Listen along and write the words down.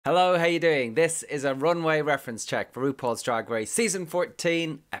Hello, how you doing? This is a runway reference check for RuPaul's Drag Race Season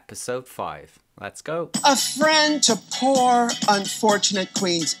 14, Episode 5. Let's go. A friend to poor, unfortunate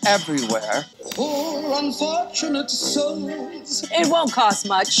queens everywhere. Poor, unfortunate souls. It won't cost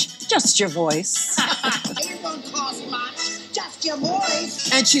much, just your voice. It won't cost much, just your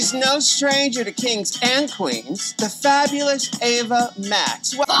voice. And she's no stranger to kings and queens, the fabulous Ava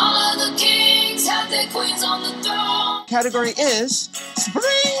Max. All of the kings have their queens on the throne. Category is Spring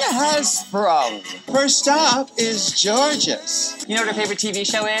has sprung. First up is Jorgeous. You know what her favorite TV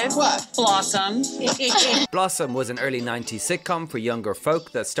show is? What? Blossom. Blossom was an early 90s sitcom for younger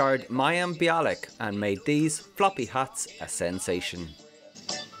folk that starred Mayim Bialik and made these floppy hats a sensation.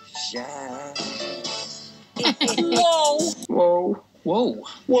 Whoa. Whoa. Whoa.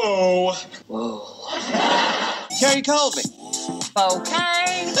 Whoa. Whoa. Kerri Colby.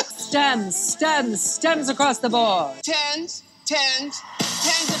 Okay. Stems across the board. Tens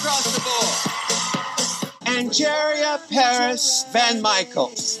across the board. Angeria, Paris,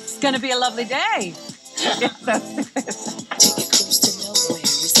 VanMichaels. It's gonna be a lovely day. Take a cruise to nowhere.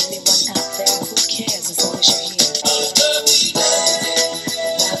 Is anyone out there? Who cares as long as you're here?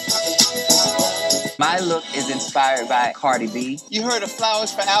 My look is inspired by Cardi B. You heard of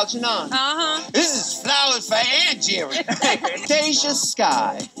Flowers for Algernon? Uh-huh. This is Flowers for Angeria. DeJa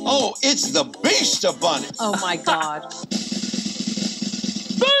Skye. Oh, it's the Beast of Bunny. Oh my God.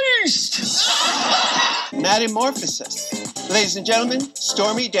 Beast! Maddy Morphosis. Ladies and gentlemen,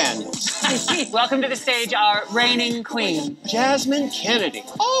 Stormy Daniels. Welcome to the stage, our reigning queen. Jasmine Kennedie.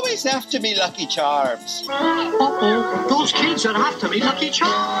 Always after me, Lucky Charms. Uh-oh. Those kids are after me, Lucky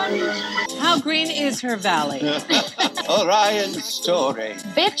Charms. How green is her valley? Orion's story.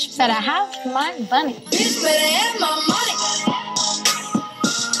 Bitch better have my bunny. Bitch better have my money.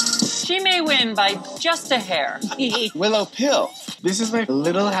 She may win by just a hair. Willow Pill. This is my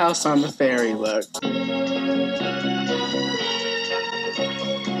little house on the ferry look.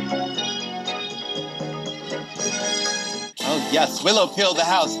 Oh yes, Willow Pill the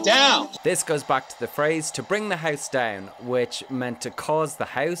house down. This goes back to the phrase to bring the house down, which meant to cause the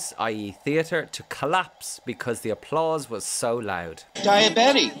house, i.e. theatre, to collapse because the applause was so loud.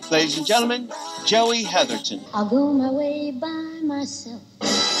 Diabetes. Ladies and gentlemen, Joey Heatherton. I'll go my way by myself.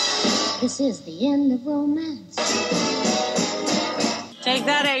 This is the end of romance. Take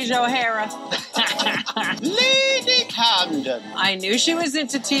that, Asia O'Hara. Lady Camden. I knew she was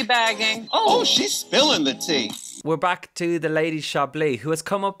into teabagging. Oh, she's spilling the tea. We're back to the Lady Chablis, who has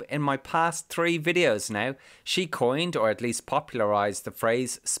come up in my past 3 videos now. She coined, or at least popularised, the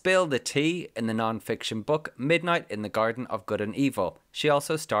phrase spill the tea in the non-fiction book Midnight in the Garden of Good and Evil. She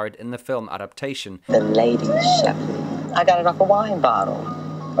also starred in the film adaptation. The Lady Chablis. I got it off a wine bottle.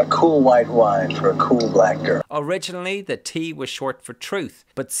 A cool white wine for a cool black girl. Originally, the T was short for truth,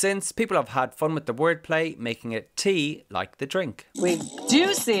 but since people have had fun with the wordplay, making it tea like the drink. We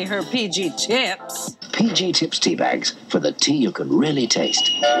do see her PG tips. PG tips tea bags for the tea you can really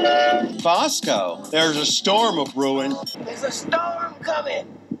taste. Bosco, there's a storm a brewing. There's a storm coming.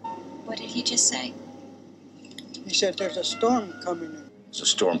 What did he just say? He said there's a storm coming in. There's a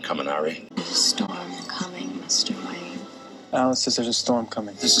storm coming, Ari. There's a storm coming, Mr. Wayne. Alice says there's a storm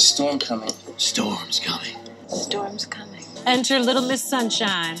coming. There's a storm coming. Storm's coming. Storm's coming. Enter Little Miss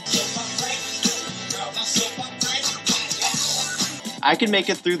Sunshine. I can make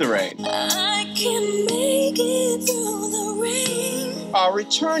it through the rain. I can make it through the rain. Our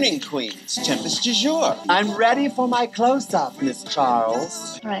returning queens, Tempest du jour. I'm ready for my close-up, Miss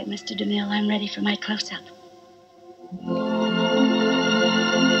Charles. All right, Mr. DeMille, I'm ready for my close-up.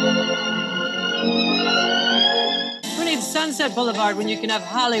 Who needs Sunset Boulevard when you can have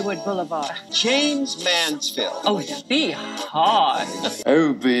Hollywood Boulevard? James Mansfield. Oh, be hard.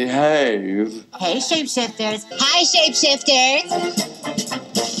 Oh, behave. Hey, shapeshifters. Hi, shapeshifters.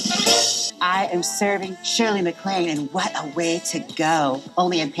 I am serving Shirley MacLaine, and what a way to go.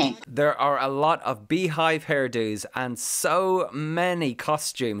 Only in pink. There are a lot of beehive hairdos and so many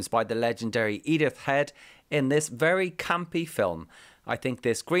costumes by the legendary Edith Head in this very campy film. I think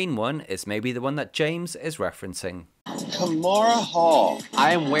this green one is maybe the one that James is referencing. Kimora Hall.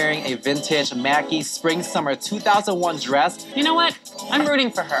 I am wearing a vintage Mackie Spring Summer 2001 dress. You know what? I'm rooting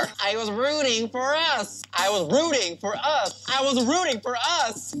for her. I was rooting for us. I was rooting for us. I was rooting for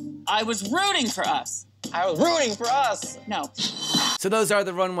us. I was rooting for us. I was rooting for us. No. So those are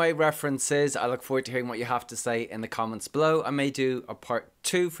the runway references. I look forward to hearing what you have to say in the comments below. I may do a part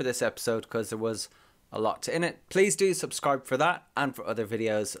 2 for this episode because there was a lot in it. Please do subscribe for that and for other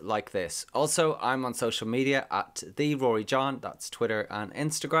videos like this. Also, I'm on social media at @TheRoryJohn. That's Twitter and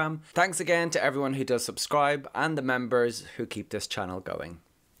Instagram. Thanks again to everyone who does subscribe and the members who keep this channel going.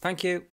 Thank you.